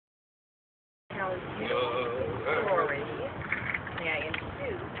Story. May I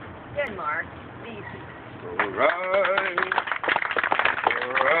introduce Denmark, Vesey.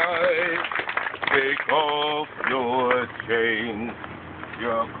 Alright, take off your chains,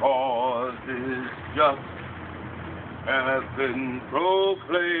 your cause is just, has been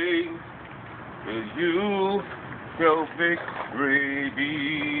proclaimed, to you shall victory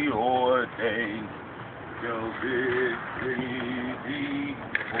be ordained, shall victory be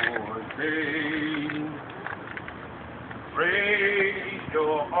ordained. Raise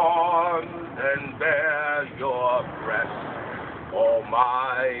your arms and bear your breast.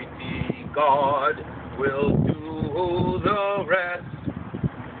 Almighty God will do the rest.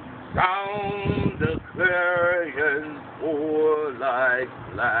 Sound the clarion for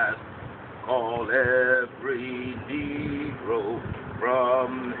life's last. Call every Negro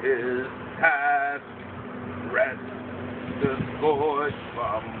from his task. Rest the scourge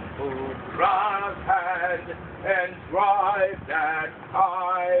from Bourgeois' hand and drive that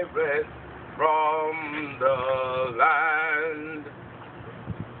tyrant from the land.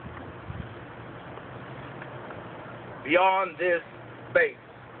 Beyond this space,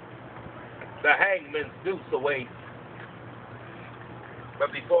 the hangman's noose awaits.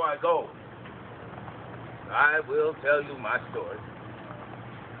 But before I go, I will tell you my story.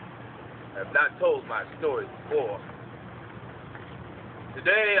 I have not told my story before.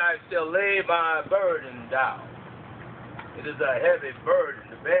 Today I shall lay my burden down. It is a heavy burden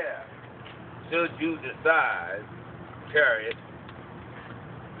to bear, should you decide to carry it.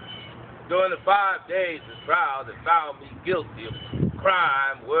 During the 5 days of trial that found me guilty of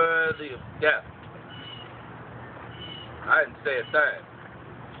crime worthy of death, I didn't say a thing.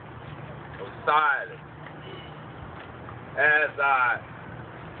 I was silent as I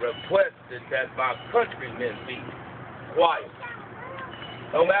requested that my countrymen be quiet.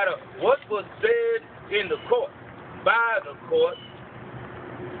 No matter what was said in the court, by the court,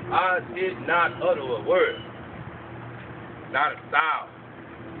 I did not utter a word, not a sound,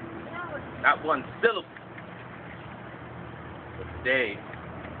 not one syllable. But today,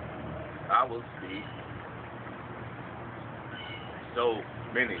 I will speak. So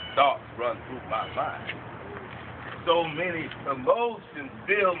many thoughts run through my mind. So many emotions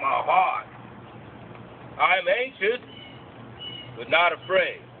fill my heart. I am anxious, but not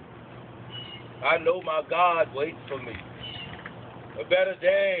afraid. I know my God waits for me. A better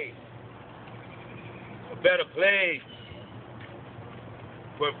day, a better place,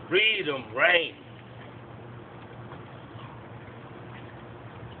 where freedom reigns.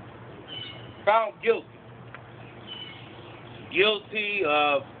 Found guilty. Guilty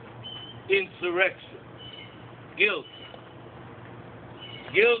of insurrection.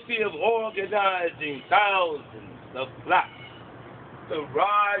 Guilty of organizing thousands of blacks to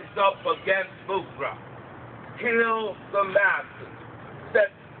rise up against Bourgeois, kill the masses,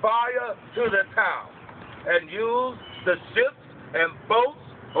 set fire to the town, and use the ships and boats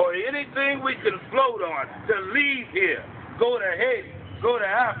or anything we can float on to leave here, go to Haiti, go to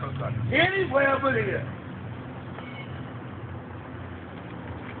Africa, anywhere but here.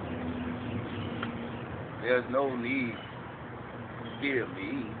 There's no need to fear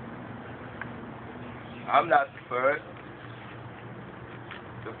me. I'm not the first.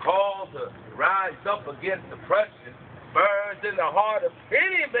 The call to rise up against oppression burns in the heart of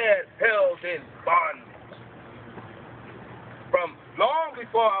any man held in bondage. From long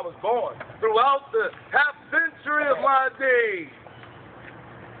before I was born, throughout the half-century of my days,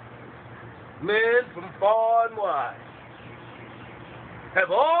 men from far and wide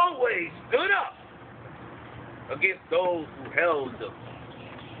have always stood up against those who held them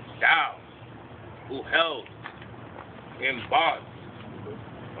down, who held in bondage.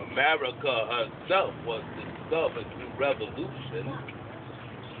 America herself was discovered through revolution.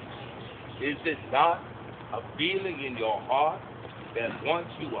 Is it not a feeling in your heart that once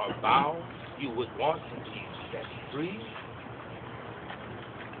you are bound, you would want to be set free?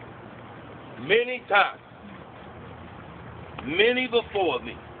 Many times, many before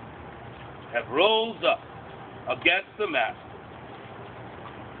me have rose up against the master.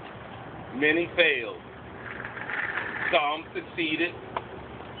 Many failed. Some succeeded.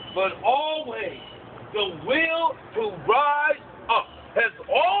 But always the will to rise up has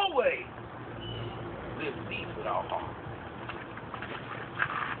always lived deep in our hearts.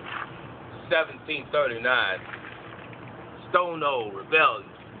 1739, Stonewall Rebellion.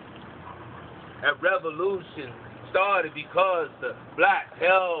 That revolution started because the black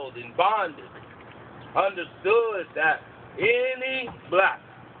held in bondage understood that any black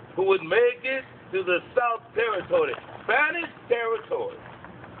who would make it to the South Territory, Spanish territory,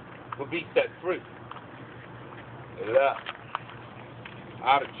 would be set free. They left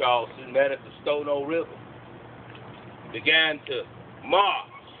out of Charleston, met at the Stono River, began to march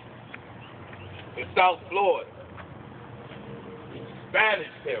in South Florida, Spanish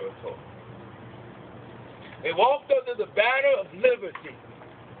territory. They walked under the banner of liberty.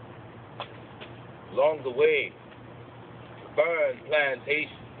 Along the way, burned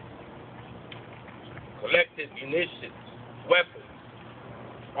plantations, collected munitions, weapons,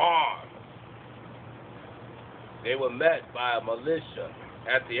 arms. They were met by a militia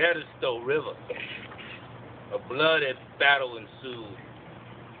at the Edisto River. A bloody battle ensued.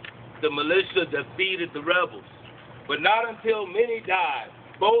 The militia defeated the rebels, but not until many died,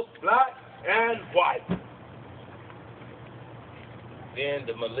 both black and white. Then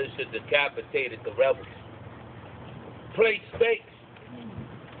the militia decapitated the rebels, placed stakes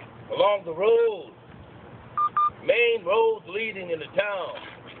along the road, main roads leading into town,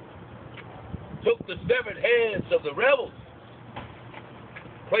 took the severed heads of the rebels,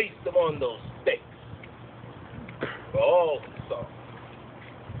 placed them on those stakes. For all who saw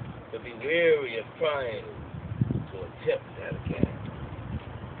to be weary of trying to attempt that again.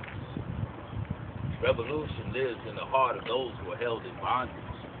 Revolution lives in the heart of those who are held in bondage.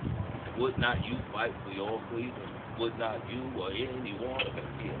 Would not you fight for your freedom? Would not you or any one of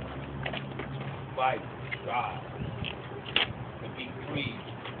us here fight, strive to be free?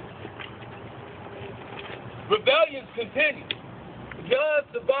 Rebellions continue.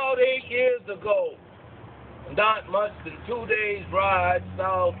 Just about 8 years ago, not much than 2 days' ride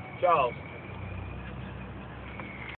south of Charleston,